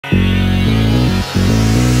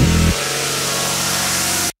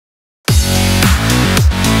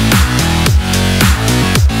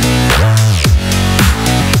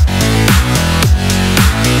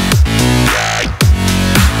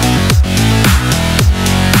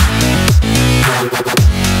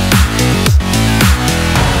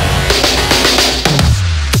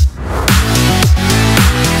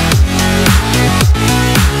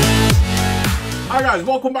guys,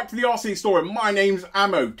 welcome back to the RC store. My name's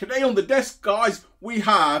Ammo. Today on the desk, guys, we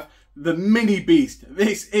have the mini beast.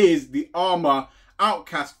 This is the Arrma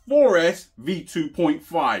Outcast 4S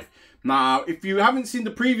V2.5. Now, if you haven't seen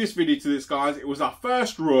the previous video to this, guys, it was our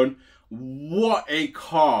first run. What a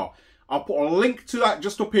car. I'll put a link to that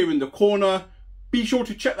just up here in the corner. Be sure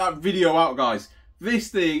to check that video out, guys. This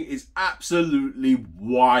thing is absolutely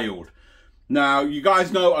wild. Now, you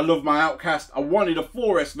guys know I love my Outcast. I wanted a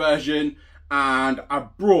 4S version and I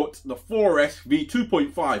brought the 4S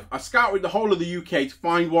V2.5. I scouted the whole of the UK to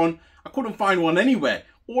find one. I couldn't find one anywhere.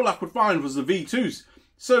 All I could find was the V2s.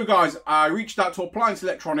 So guys, I reached out to Appliance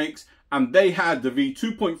Electronics and they had the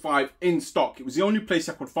V2.5 in stock. It was the only place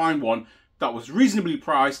I could find one that was reasonably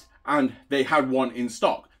priced and they had one in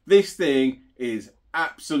stock. This thing is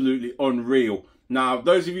absolutely unreal. Now,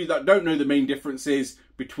 those of you that don't know the main differences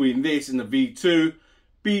between this and the V2,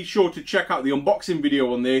 be sure to check out the unboxing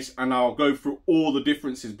video on this and I'll go through all the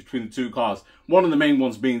differences between the two cars. One of the main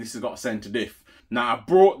ones being this has got a center diff. Now, I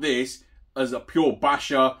brought this as a pure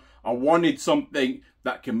basher. I wanted something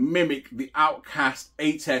that can mimic the Outcast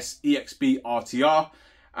 8S EXP RTR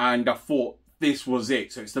and I thought this was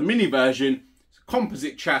it. So it's the mini version, it's a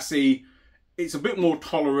composite chassis, it's a bit more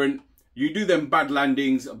tolerant. You do them bad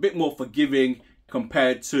landings, a bit more forgiving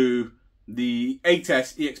compared to the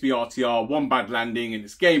 8S EXP RTR. One bad landing and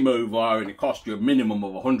it's game over and it costs you a minimum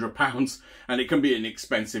of £100 and it can be an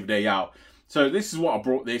expensive day out. So this is what I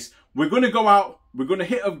brought this. We're going to go out, we're going to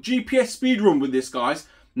hit a GPS speed run with this, guys.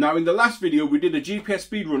 Now in the last video we did a GPS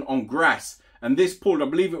speed run on grass and this pulled, I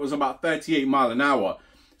believe it was about 38 miles an hour.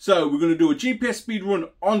 So we're going to do a GPS speed run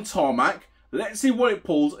on tarmac. Let's see what it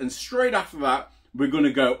pulls and straight after that we're going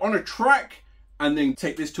to go on a track and then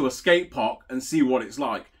take this to a skate park and see what it's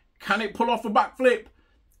like. Can it pull off a backflip?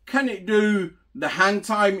 Can it do the hang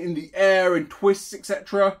time in the air and twists,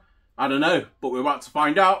 etc.? I don't know, but we're about to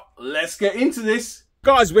find out. Let's get into this.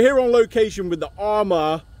 Guys, we're here on location with the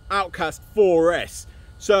Arrma Outcast 4S.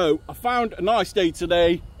 So I found a nice day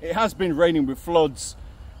today. It has been raining with floods.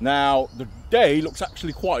 Now the day looks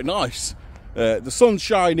actually quite nice. The sun's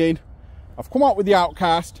shining. I've come out with the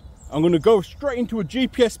Outcast. I'm going to go straight into a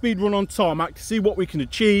GPS speed run on tarmac to see what we can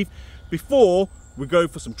achieve before we go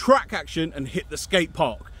for some track action and hit the skate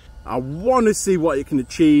park. I want to see what it can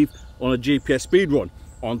achieve on a GPS speed run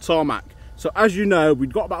on tarmac. So as you know,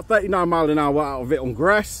 we've got about 39 miles an hour out of it on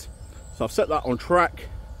grass. So I've set that on track.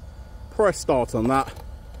 Press start on that.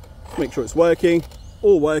 Make sure it's working.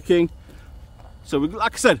 All working. So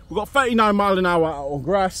like I said, we've got 39 miles an hour out on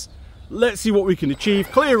grass. Let's see what we can achieve.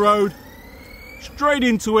 Clear road. Straight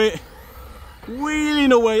into it,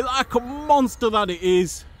 wheeling away like a monster that it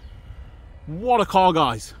is. What a car,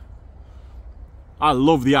 guys. I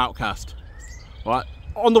love the Outcast. All right,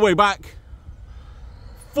 on the way back,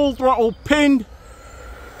 full throttle pinned.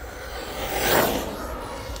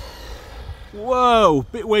 Whoa,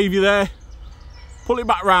 bit wavy there. Pull it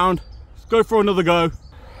back round, let's go for another go.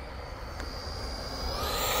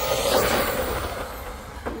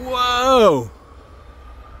 Whoa.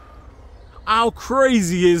 How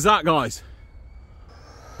crazy is that, guys?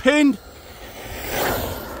 Pinned.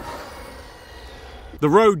 The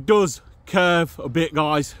road does curve a bit,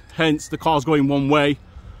 guys, hence the car's going one way.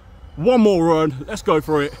 One more run, let's go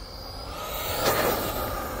for it.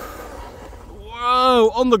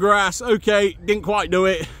 Whoa, on the grass, okay, didn't quite do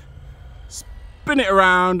it. Spin it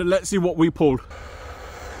around and let's see what we pulled.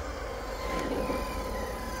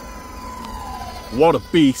 What a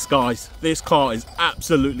beast, guys. This car is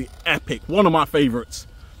absolutely epic. One of my favorites.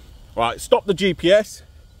 Right, stop the GPS.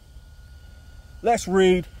 Let's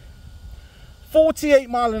read. 48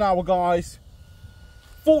 miles an hour, guys.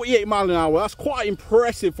 48 miles an hour. That's quite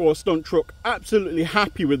impressive for a stunt truck. Absolutely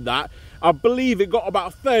happy with that. I believe it got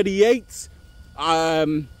about 38. I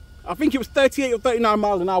think it was 38 or 39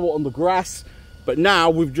 miles an hour on the grass. But now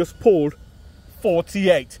we've just pulled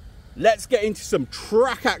 48. Let's get into some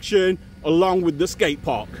track action along with the skate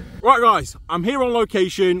park. Right, guys, I'm here on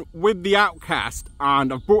location with the Outcast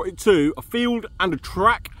and I've brought it to a field and a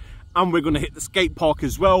track and we're going to hit the skate park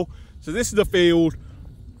as well. So this is the field.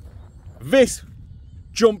 This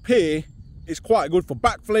jump here is quite good for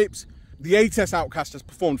backflips. The 8S Outcast has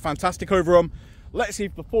performed fantastic over them. Let's see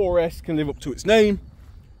if the 4S can live up to its name.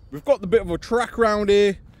 We've got the bit of a track around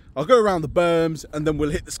here. I'll go around the berms and then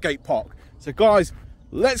we'll hit the skate park. So guys,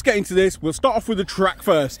 let's get into this. We'll start off with the track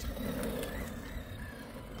first.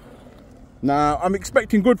 Now, I'm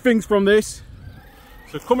expecting good things from this.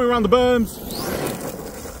 So coming around the berms.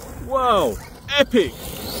 Whoa, epic.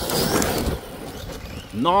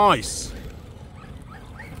 Nice.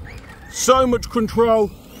 So much control.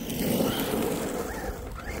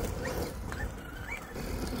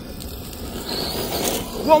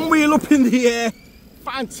 One wheel up in the air.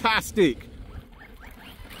 Fantastic.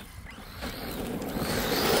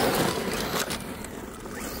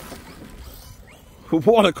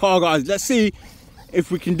 What a car, guys. Let's see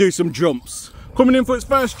if we can do some jumps. Coming in for its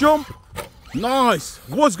first jump. Nice.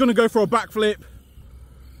 Was going to go for a backflip,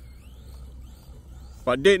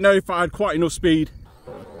 but I didn't know if I had quite enough speed.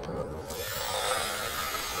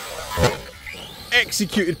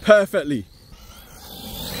 Executed perfectly.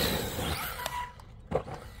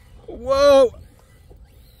 Whoa.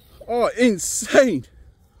 Oh, insane.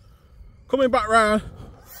 Coming back round.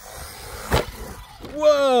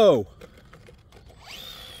 Whoa.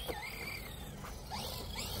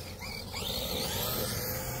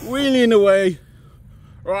 Wheeling away.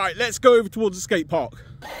 Right, let's go over towards the skate park.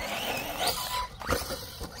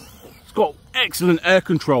 It's got excellent air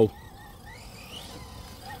control.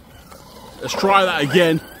 Let's try that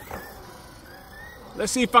again.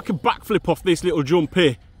 Let's see if I can backflip off this little jump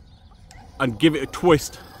here and give it a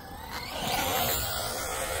twist.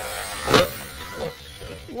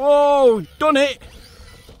 Whoa, done it.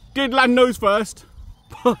 Did land nose first,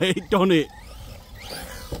 but it done it.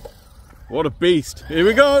 What a beast. Here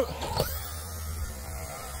we go.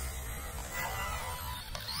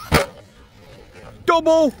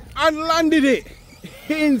 Double and landed it.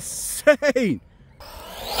 Insane.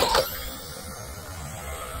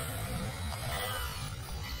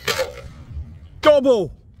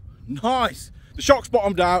 Double. Nice. The shock's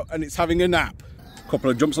bottomed out and it's having a nap. Couple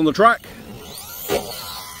of jumps on the track.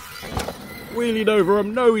 Wheeling over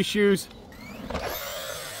them, no issues.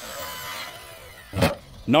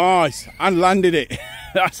 Nice, and landed it.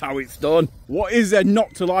 That's how it's done. What is there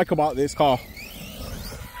not to like about this car?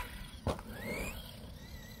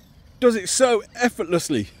 Does it so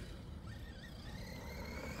effortlessly.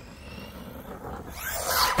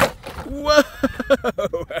 Whoa!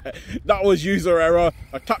 That was user error.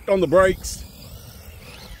 I tapped on the brakes.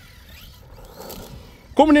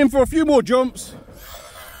 Coming in for a few more jumps.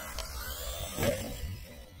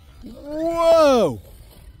 Whoa!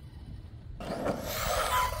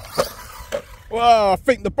 Well, I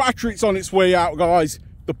think the battery's on its way out, guys.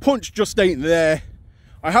 The punch just ain't there.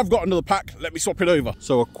 I have got another pack. Let me swap it over.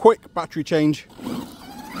 So a quick battery change.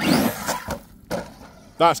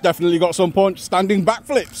 That's definitely got some punch. Standing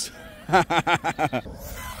backflips.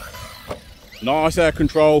 Nice air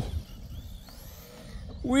control.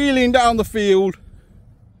 Wheeling down the field.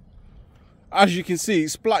 As you can see,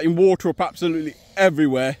 it's splatting water up absolutely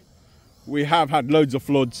everywhere. We have had loads of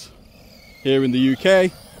floods here in the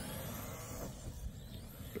UK.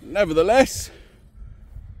 Nevertheless,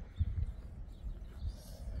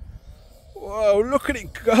 whoa, look at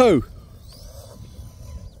it go.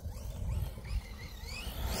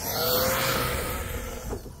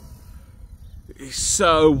 It's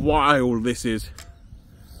so wild, this is.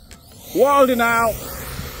 Wilding out.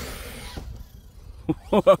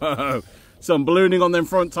 Whoa. Some ballooning on them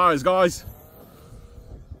front tyres, guys.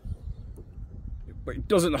 But it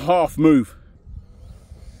doesn't half move.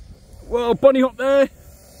 Whoa, bunny hop there.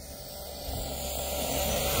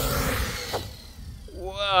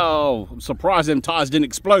 Whoa, I'm surprised them tyres didn't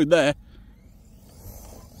explode there.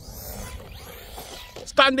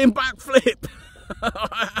 Standing backflip.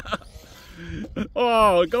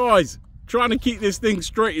 Oh, guys, trying to keep this thing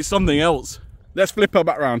straight is something else. Let's flip her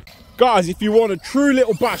back round. Guys, if you want a true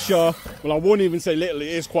little basher, well, I wouldn't even say little, it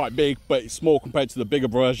is quite big, but it's small compared to the bigger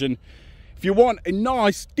version. If you want a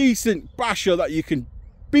nice, decent basher that you can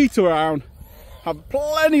beat around, have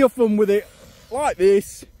plenty of fun with it, like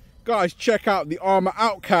this, guys, check out the Arrma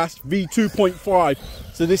Outcast V2.5.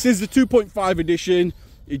 So this is the 2.5 edition.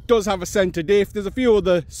 It does have a center diff. There's a few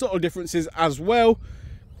other subtle differences as well.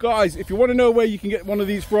 Guys, if you want to know where you can get one of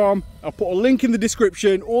these from, I'll put a link in the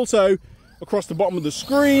description. Also, across the bottom of the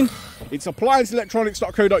screen, it's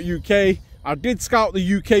applianceelectronics.co.uk. I did scout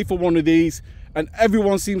the UK for one of these, and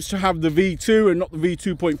everyone seems to have the V2 and not the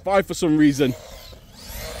V2.5 for some reason.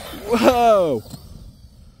 Whoa!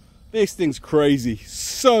 This thing's crazy.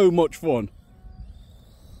 So much fun.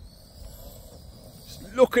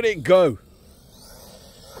 Just look at it go.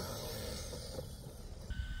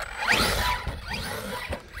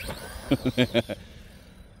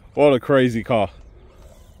 What a crazy car.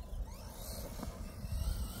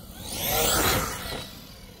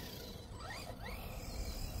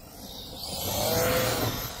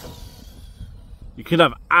 You can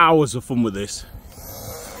have hours of fun with this.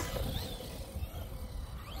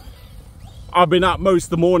 I've been out most of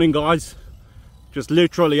the morning, guys. Just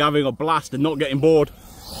literally having a blast and not getting bored.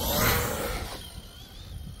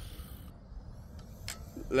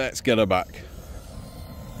 Let's get her back.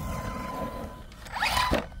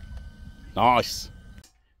 Nice.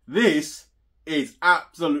 This is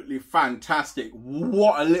absolutely fantastic.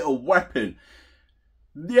 What a little weapon.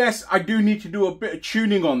 Yes, I do need to do a bit of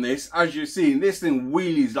tuning on this. As you're seeing, this thing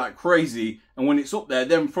wheelies like crazy. And when it's up there,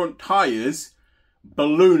 them front tyres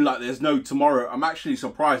balloon like there's no tomorrow. I'm actually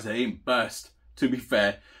surprised they ain't burst, to be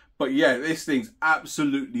fair. But yeah, this thing's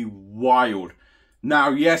absolutely wild. Now,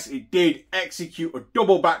 yes, it did execute a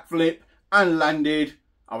double backflip and landed.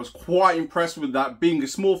 I was quite impressed with that. Being a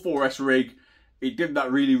small 4S rig, it did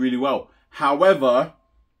that really, really well. However,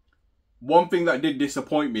 one thing that did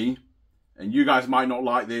disappoint me, and you guys might not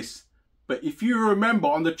like this, but if you remember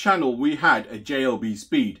on the channel, we had a JLB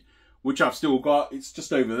speed, which I've still got. It's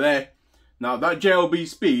just over there. Now, that JLB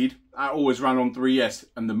speed, I always ran on 3S.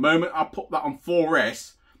 And the moment I put that on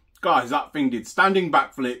 4S, guys, that thing did standing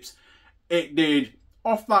backflips. It did,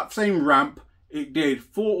 off that same ramp, it did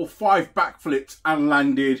 4 or 5 backflips and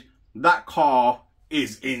landed. That car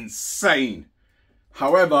is insane.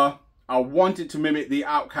 However, I wanted to mimic the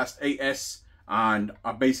Outcast 8S and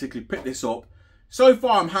I basically picked this up. So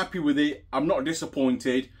far, I'm happy with it. I'm not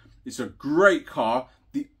disappointed. It's a great car.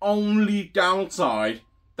 The only downside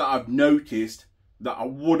that I've noticed that I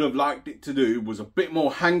would have liked it to do was a bit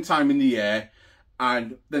more hang time in the air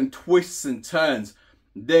and then twists and turns.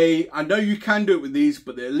 I know you can do it with these,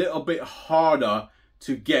 but they're a little bit harder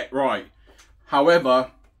to get right.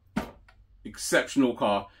 However, exceptional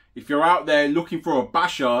car. If you're out there looking for a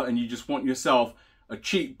basher and you just want yourself a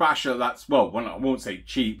cheap basher that's, well, I won't say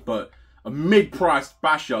cheap, but a mid-priced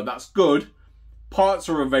basher that's good, parts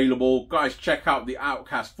are available. Guys, check out the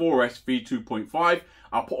Outcast 4S V2.5.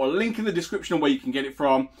 I'll put a link in the description where you can get it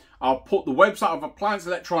from. I'll put the website of Appliance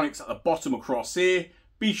Electronics at the bottom across here.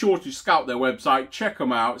 Be sure to scout their website, check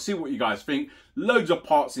them out, see what you guys think. Loads of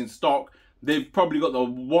parts in stock. They've probably got the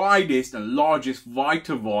widest and largest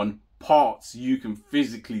Vitavon parts you can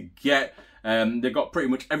physically get. They've got pretty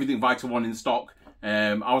much everything Vitavon in stock.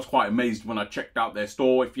 I was quite amazed when I checked out their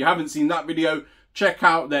store. If you haven't seen that video, check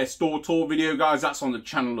out their store tour video, guys. That's on the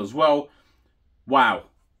channel as well. Wow.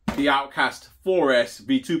 The Outcast 4S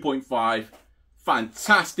V2.5.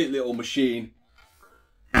 Fantastic little machine.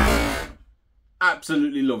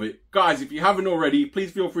 Absolutely love it. Guys, if you haven't already,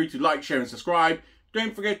 please feel free to like, share and subscribe.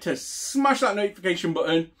 Don't forget to smash that notification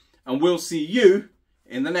button and we'll see you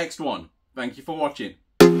in the next one. Thank you for watching.